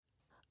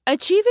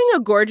Achieving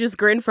a gorgeous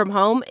grin from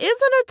home isn't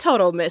a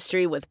total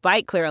mystery with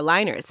Bite Clear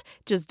aligners.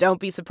 Just don't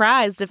be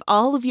surprised if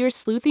all of your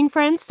sleuthing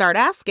friends start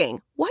asking,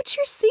 "What's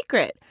your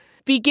secret?"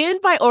 Begin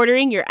by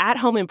ordering your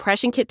at-home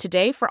impression kit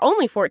today for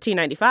only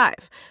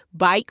 $14.95.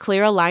 Bite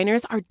Clear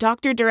aligners are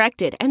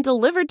doctor-directed and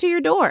delivered to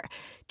your door.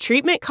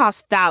 Treatment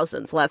costs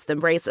thousands less than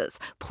braces.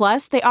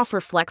 Plus, they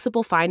offer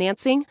flexible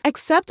financing,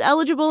 accept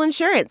eligible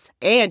insurance,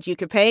 and you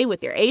can pay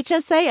with your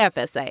HSA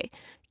FSA.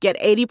 Get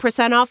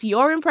 80% off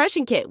your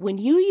impression kit when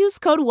you use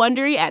code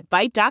WONDERY at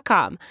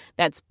Byte.com.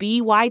 That's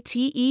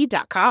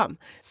BYTE.com.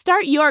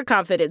 Start your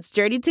confidence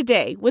journey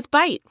today with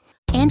Byte.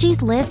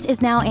 Angie's List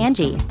is now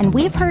Angie, and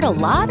we've heard a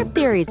lot of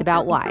theories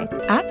about why.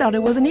 I thought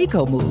it was an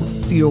eco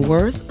move. Fewer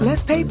words,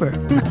 less paper.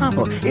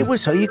 No, it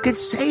was so you could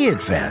say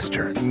it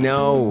faster.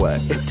 No,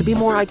 it's to be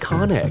more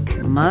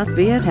iconic. Must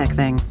be a tech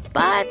thing.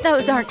 But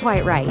those aren't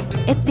quite right.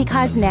 It's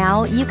because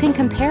now you can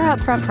compare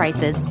upfront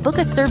prices, book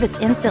a service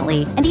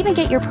instantly, and even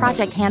get your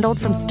project handled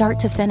from start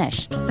to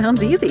finish.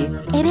 Sounds easy.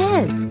 It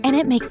is, and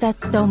it makes us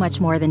so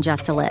much more than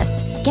just a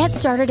list. Get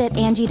started at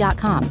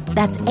Angie.com.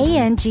 That's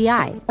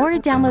ANGI, or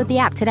download the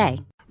app today.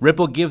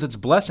 Ripple gives its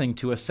blessing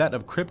to a set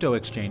of crypto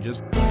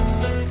exchanges.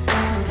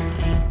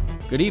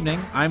 Good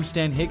evening, I'm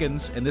Stan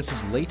Higgins, and this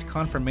is Late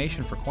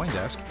Confirmation for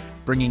CoinDesk,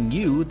 bringing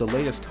you the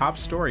latest top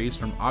stories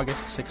from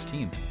August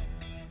 16th.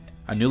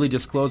 A newly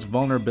disclosed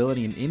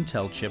vulnerability in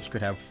Intel chips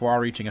could have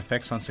far-reaching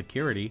effects on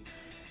security,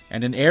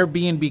 and an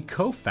Airbnb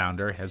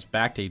co-founder has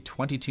backed a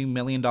 $22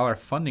 million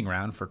funding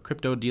round for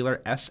crypto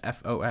dealer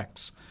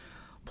SFOX.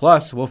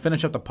 Plus, we'll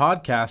finish up the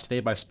podcast today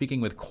by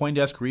speaking with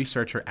CoinDesk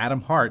researcher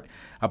Adam Hart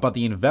about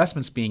the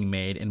investments being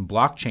made in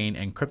blockchain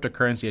and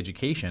cryptocurrency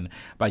education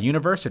by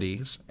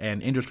universities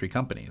and industry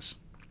companies.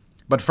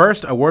 But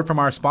first, a word from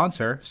our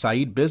sponsor,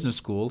 Said Business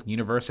School,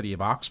 University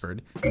of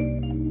Oxford.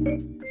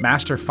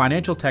 Master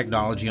financial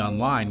technology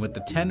online with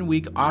the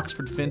 10-week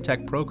Oxford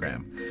FinTech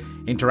program.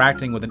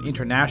 Interacting with an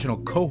international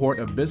cohort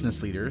of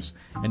business leaders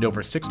and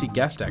over 60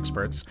 guest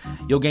experts,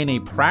 you'll gain a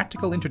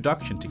practical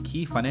introduction to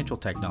key financial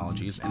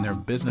technologies and their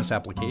business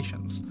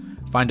applications.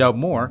 Find out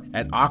more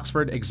at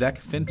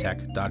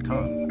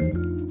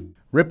oxfordexecfintech.com.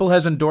 Ripple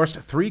has endorsed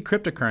 3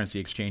 cryptocurrency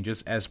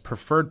exchanges as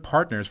preferred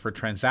partners for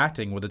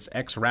transacting with its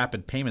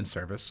XRapid payment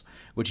service,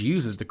 which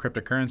uses the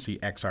cryptocurrency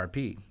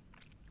XRP.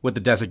 With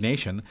the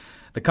designation,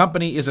 the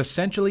company is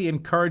essentially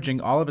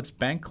encouraging all of its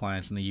bank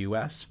clients in the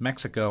US,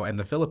 Mexico, and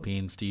the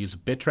Philippines to use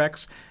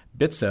Bittrex,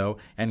 Bitso,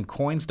 and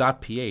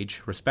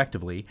Coins.ph,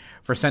 respectively,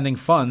 for sending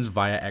funds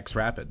via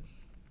XRapid.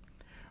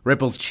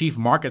 Ripple's chief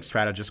market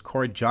strategist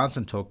Corey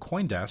Johnson told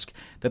CoinDesk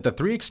that the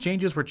 3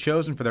 exchanges were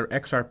chosen for their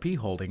XRP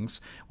holdings,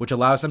 which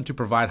allows them to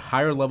provide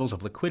higher levels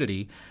of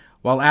liquidity,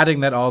 while adding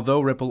that although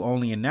Ripple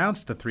only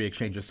announced the 3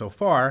 exchanges so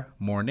far,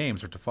 more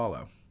names are to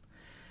follow.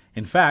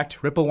 In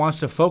fact, Ripple wants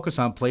to focus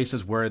on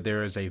places where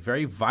there is a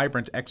very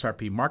vibrant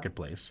XRP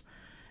marketplace.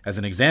 As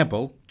an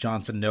example,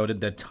 Johnson noted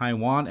that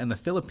Taiwan and the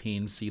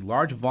Philippines see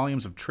large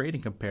volumes of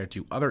trading compared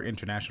to other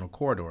international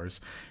corridors,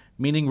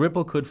 meaning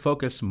Ripple could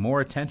focus more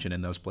attention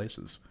in those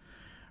places.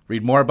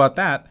 Read more about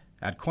that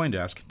at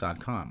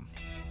Coindesk.com.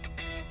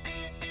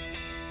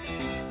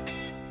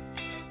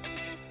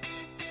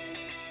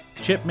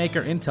 Chip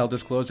maker Intel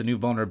disclosed a new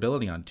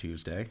vulnerability on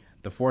Tuesday.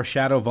 The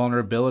Foreshadows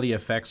vulnerability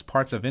affects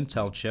parts of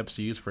Intel chips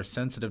used for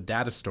sensitive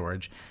data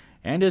storage,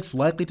 and it's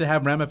likely to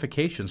have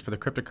ramifications for the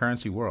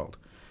cryptocurrency world.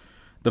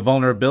 The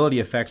vulnerability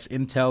affects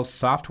Intel's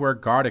Software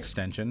Guard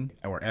Extension,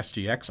 or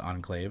SGX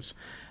enclaves,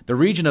 the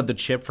region of the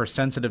chip for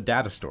sensitive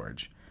data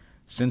storage.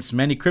 Since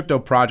many crypto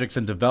projects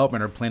in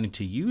development are planning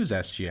to use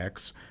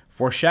SGX,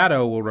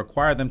 Foreshadows will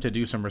require them to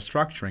do some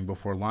restructuring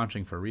before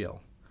launching for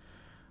real.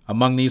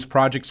 Among these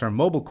projects are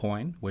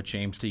MobileCoin, which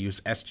aims to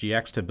use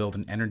SGX to build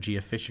an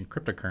energy-efficient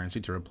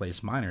cryptocurrency to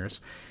replace miners,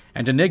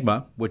 and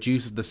Enigma, which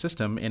uses the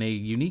system in a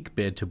unique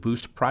bid to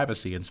boost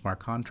privacy in smart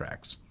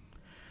contracts.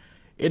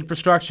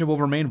 Infrastructure will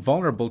remain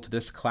vulnerable to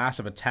this class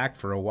of attack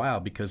for a while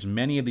because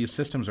many of these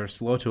systems are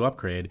slow to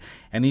upgrade,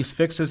 and these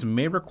fixes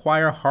may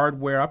require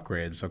hardware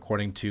upgrades,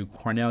 according to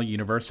Cornell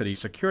University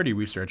security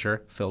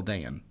researcher Phil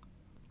Dayan.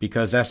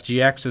 Because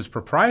SGX is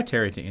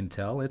proprietary to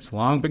Intel, it's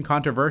long been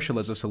controversial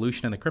as a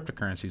solution in the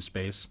cryptocurrency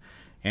space,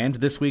 and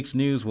this week's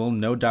news will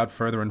no doubt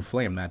further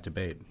inflame that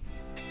debate.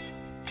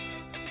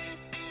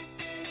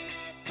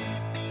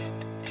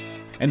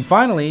 And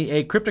finally,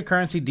 a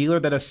cryptocurrency dealer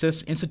that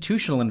assists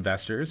institutional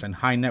investors and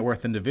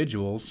high-net-worth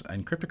individuals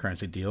in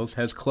cryptocurrency deals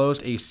has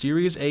closed a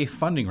Series A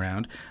funding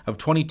round of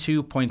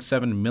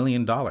 $22.7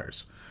 million.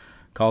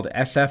 Called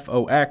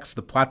SFOX,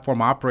 the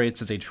platform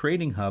operates as a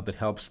trading hub that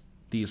helps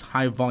these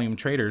high-volume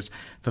traders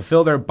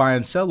fulfill their buy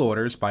and sell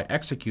orders by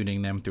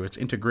executing them through its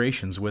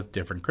integrations with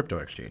different crypto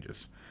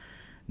exchanges.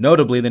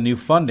 Notably, the new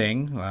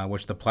funding,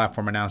 which the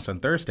platform announced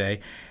on Thursday,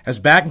 has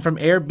backing from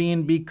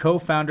Airbnb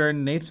co-founder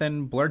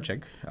Nathan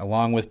Blurchik,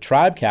 along with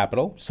Tribe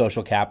Capital,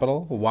 Social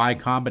Capital, Y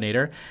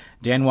Combinator,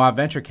 Danois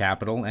Venture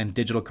Capital, and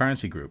Digital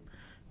Currency Group.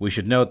 We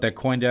should note that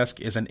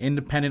CoinDesk is an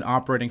independent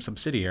operating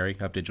subsidiary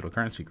of Digital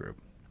Currency Group.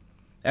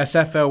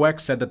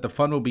 SFOX said that the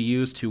fund will be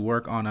used to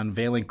work on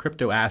unveiling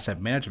crypto asset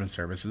management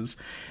services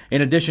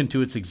in addition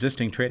to its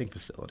existing trading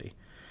facility.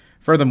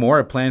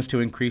 Furthermore, it plans to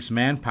increase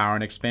manpower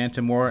and expand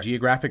to more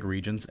geographic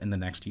regions in the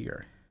next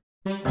year.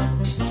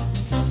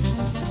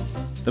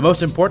 The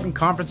most important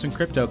conference in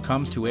crypto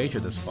comes to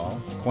Asia this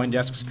fall.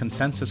 CoinDesk's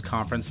Consensus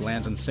Conference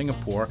lands in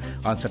Singapore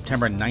on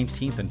September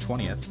 19th and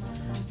 20th.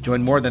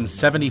 Join more than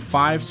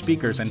 75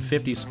 speakers and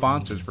 50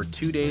 sponsors for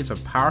 2 days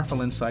of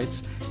powerful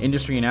insights,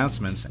 industry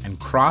announcements, and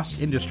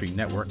cross-industry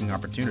networking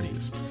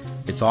opportunities.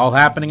 It's all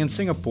happening in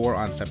Singapore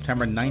on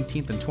September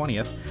 19th and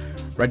 20th.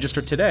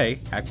 Register today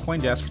at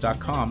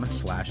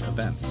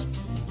coindesk.com/events.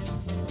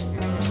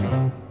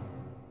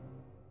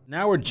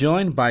 Now we're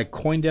joined by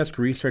CoinDesk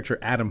researcher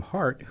Adam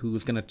Hart,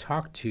 who's going to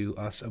talk to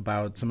us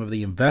about some of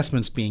the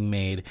investments being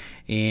made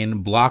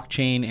in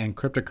blockchain and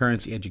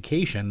cryptocurrency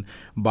education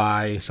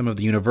by some of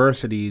the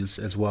universities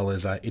as well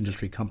as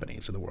industry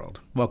companies of the world.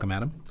 Welcome,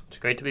 Adam. It's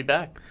great to be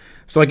back.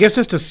 So I guess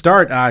just to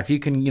start, if you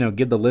can,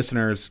 give the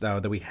listeners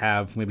that we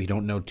have, maybe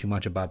don't know too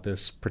much about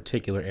this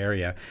particular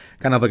area,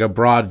 kind of like a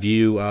broad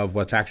view of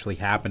what's actually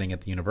happening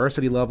at the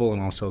university level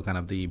and also kind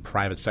of the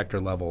private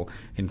sector level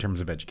in terms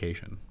of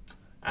education.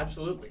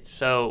 Absolutely.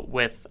 So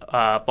with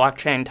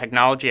blockchain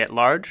technology at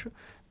large,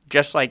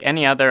 just like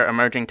any other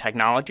emerging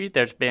technology,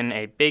 there's been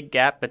a big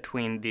gap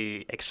between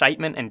the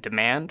excitement and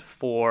demand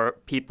for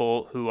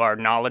people who are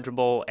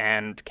knowledgeable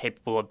and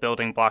capable of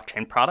building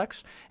blockchain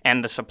products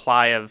and the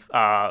supply of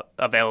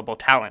available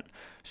talent.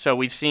 So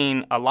we've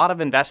seen a lot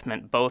of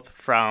investment both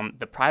from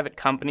the private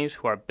companies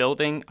who are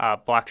building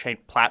blockchain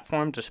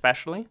platforms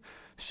especially.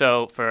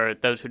 So for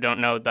those who don't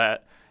know,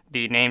 the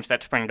names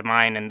that spring to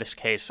mind in this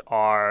case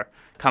are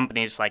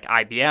companies like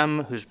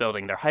IBM, who's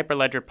building their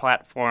Hyperledger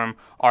platform,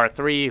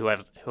 R3, who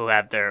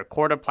have their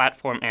Corda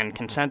platform, and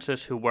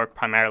Consensus, who work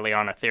primarily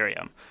on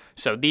Ethereum.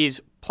 So these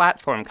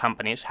platform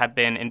companies have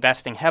been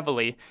investing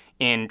heavily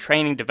in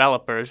training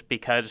developers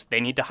because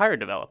they need to hire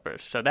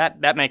developers. So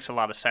that makes a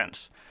lot of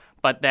sense.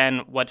 But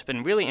then what's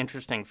been really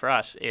interesting for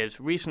us is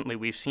recently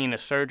we've seen a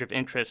surge of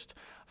interest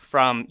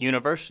from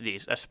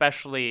universities,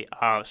 especially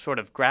sort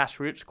of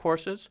grassroots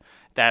courses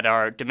that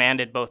are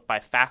demanded both by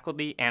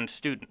faculty and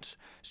students.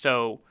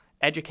 So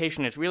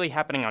education is really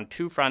happening on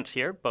two fronts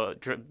here,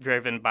 both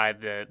driven by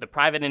the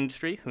private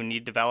industry who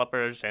need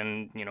developers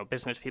and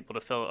business people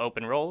to fill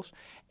open roles,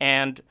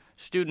 and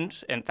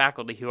students and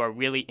faculty who are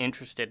really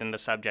interested in the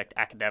subject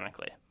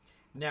academically.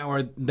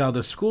 Now,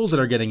 the schools that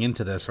are getting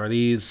into this, are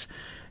these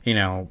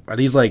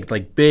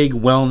like big,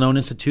 well-known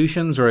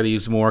institutions, or are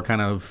these more kind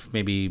of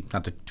maybe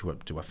not to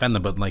offend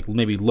them, but like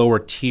maybe lower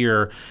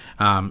tier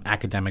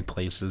academic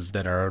places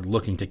that are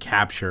looking to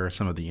capture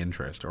some of the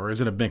interest, or is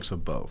it a mix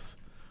of both?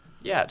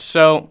 Yeah.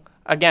 So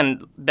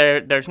again,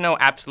 there's no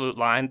absolute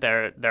line.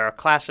 There are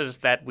classes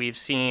that we've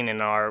seen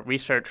in our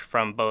research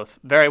from both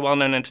very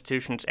well-known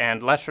institutions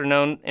and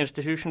lesser-known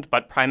institutions,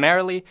 but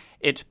primarily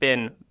it's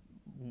been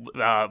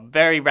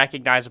very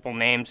recognizable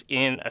names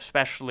in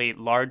especially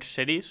large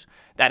cities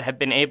that have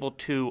been able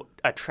to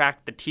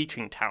attract the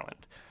teaching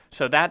talent.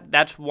 So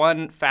that's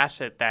one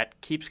facet that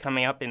keeps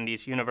coming up in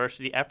these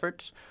university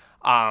efforts,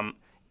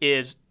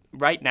 is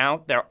right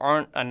now there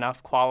aren't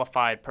enough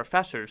qualified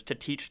professors to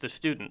teach the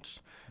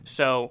students.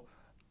 So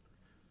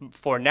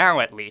for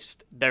now at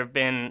least, there have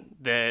been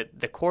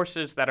the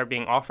courses that are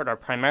being offered are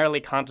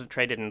primarily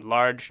concentrated in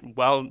large,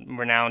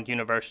 well-renowned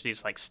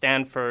universities like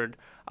Stanford,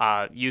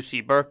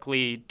 UC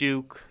Berkeley,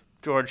 Duke,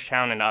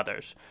 Georgetown, and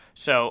others.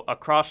 So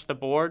across the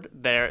board,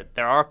 there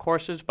are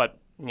courses, but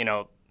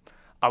a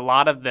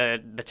lot of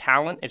the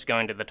talent is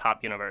going to the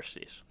top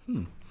universities.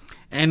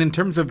 And in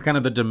terms of kind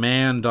of the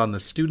demand on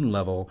the student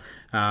level,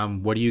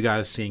 what are you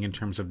guys seeing in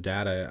terms of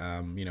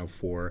data?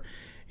 For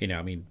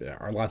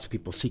are lots of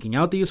people seeking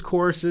out these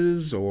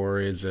courses, or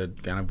is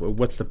it kind of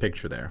what's the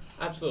picture there?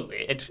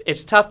 Absolutely.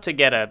 It's tough to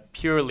get a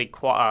purely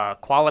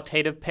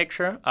qualitative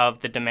picture of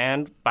the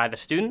demand by the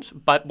students,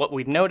 but what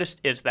we've noticed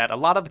is that a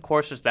lot of the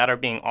courses that are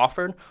being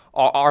offered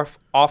are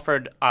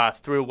offered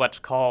through what's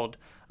called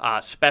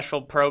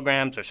special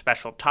programs or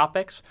special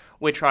topics,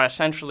 which are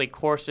essentially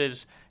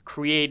courses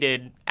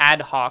created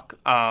ad hoc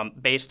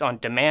based on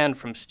demand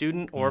from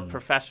student or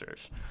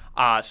professors.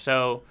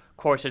 So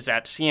courses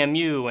at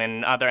CMU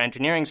and other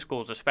engineering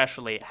schools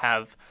especially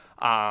have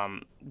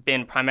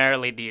been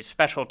primarily these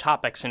special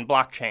topics in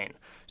blockchain.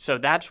 So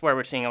that's where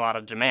we're seeing a lot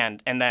of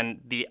demand. And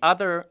then the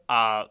other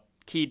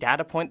key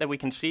data point that we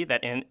can see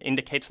that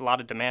indicates a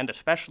lot of demand,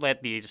 especially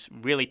at these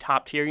really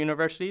top-tier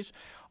universities,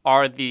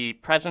 are the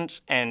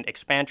presence and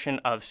expansion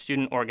of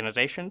student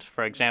organizations,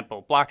 for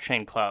example,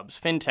 blockchain clubs,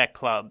 fintech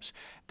clubs,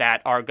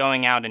 that are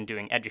going out and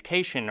doing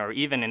education or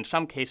even in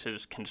some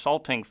cases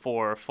consulting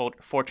for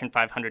Fortune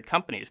 500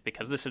 companies,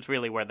 because this is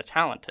really where the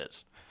talent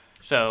is.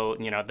 So,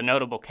 the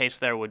notable case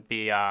there would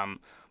be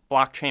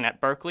Blockchain at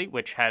Berkeley,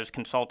 which has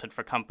consulted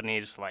for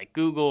companies like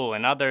Google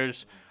and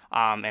others,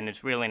 and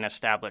is really an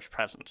established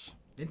presence.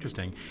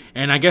 Interesting.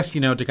 And I guess, to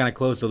kind of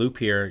close the loop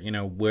here,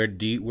 where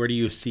do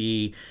you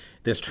see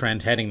this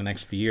trend heading the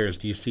next few years?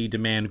 Do you see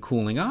demand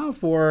cooling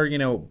off, or,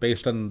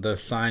 based on the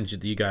signs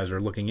that you guys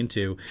are looking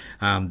into,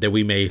 that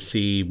we may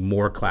see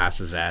more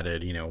classes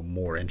added,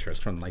 more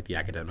interest from like the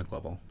academic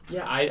level?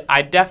 Yeah,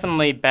 I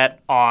definitely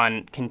bet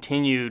on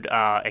continued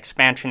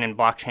expansion in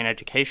blockchain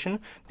education,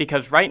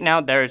 because right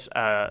now there's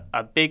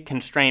a big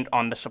constraint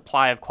on the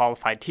supply of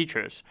qualified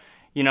teachers.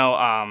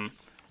 The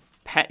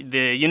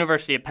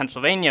University of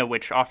Pennsylvania,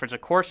 which offers a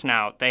course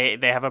now, they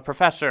have a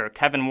professor,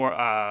 Kevin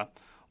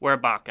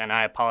Werbach, and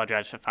I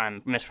apologize if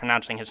I'm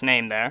mispronouncing his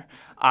name there,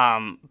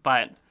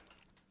 but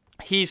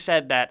he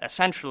said that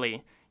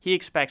essentially he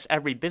expects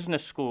every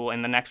business school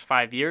in the next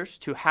 5 years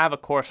to have a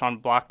course on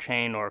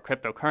blockchain or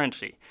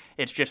cryptocurrency.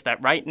 It's just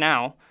that right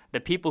now, the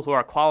people who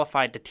are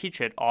qualified to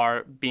teach it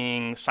are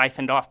being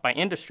siphoned off by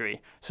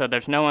industry, so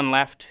there's no one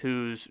left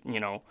who's,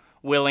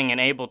 willing and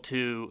able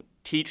to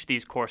teach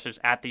these courses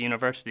at the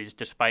universities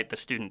despite the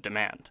student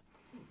demand.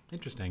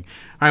 Interesting.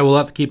 All right, we'll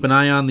have to keep an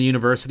eye on the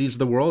universities of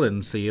the world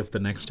and see if the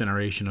next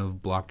generation of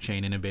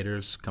blockchain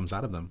innovators comes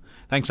out of them.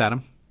 Thanks,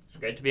 Adam. It's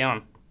great to be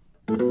on.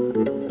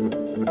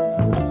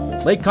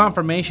 Late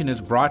Confirmation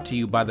is brought to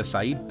you by the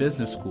Said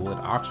Business School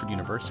at Oxford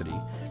University.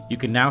 You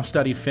can now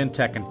study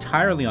fintech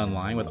entirely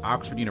online with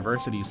Oxford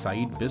University's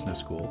Said Business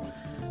School.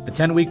 The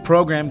 10-week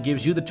program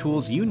gives you the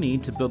tools you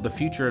need to build the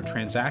future of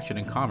transaction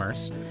and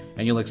commerce,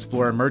 and you'll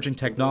explore emerging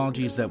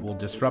technologies that will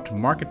disrupt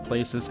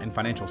marketplaces and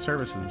financial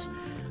services,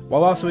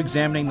 while also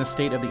examining the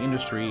state of the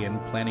industry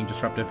and planning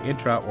disruptive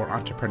intra- or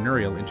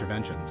entrepreneurial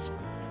interventions.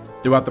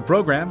 Throughout the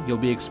program, you'll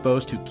be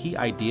exposed to key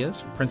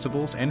ideas,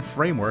 principles, and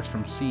frameworks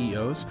from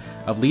CEOs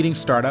of leading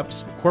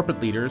startups, corporate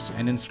leaders,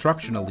 and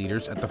instructional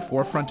leaders at the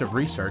forefront of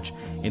research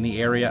in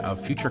the area of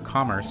future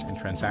commerce and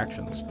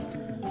transactions.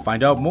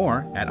 Find out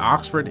more at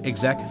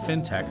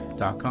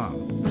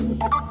oxfordexecfintech.com.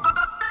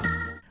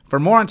 For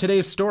more on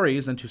today's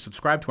stories and to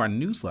subscribe to our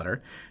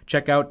newsletter,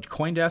 check out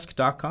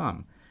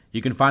Coindesk.com.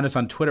 You can find us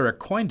on Twitter at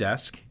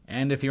Coindesk,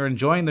 and if you're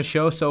enjoying the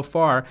show so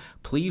far,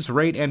 please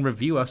rate and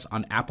review us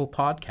on Apple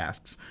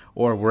Podcasts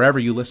or wherever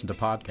you listen to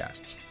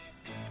podcasts.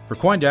 For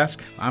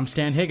Coindesk, I'm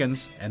Stan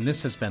Higgins, and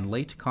this has been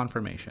Late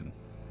Confirmation.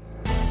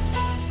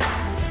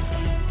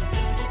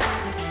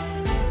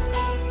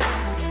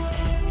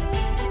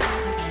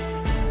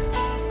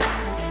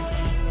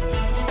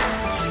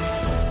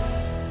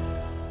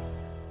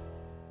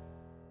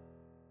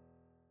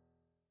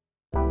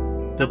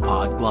 The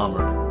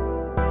Podglomerate,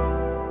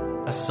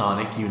 a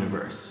sonic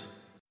universe.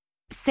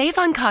 Save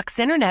on Cox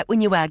Internet when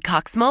you add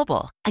Cox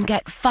Mobile and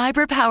get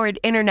fiber-powered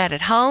internet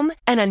at home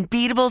and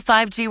unbeatable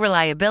 5G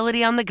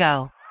reliability on the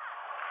go.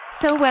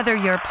 So whether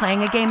you're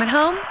playing a game at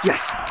home,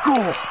 Yes,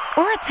 goal!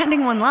 or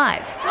attending one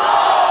live,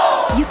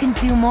 you can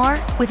do more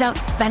without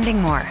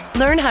spending more.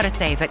 Learn how to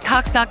save at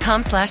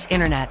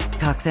cox.com/internet.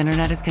 Cox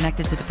Internet is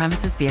connected to the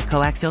premises via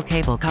coaxial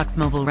cable. Cox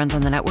Mobile runs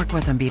on the network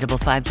with unbeatable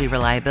 5G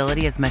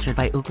reliability as measured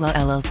by Ookla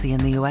LLC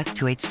in the U.S.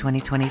 2H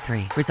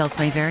 2023. Results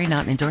may vary,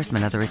 not an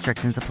endorsement. Other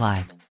restrictions apply.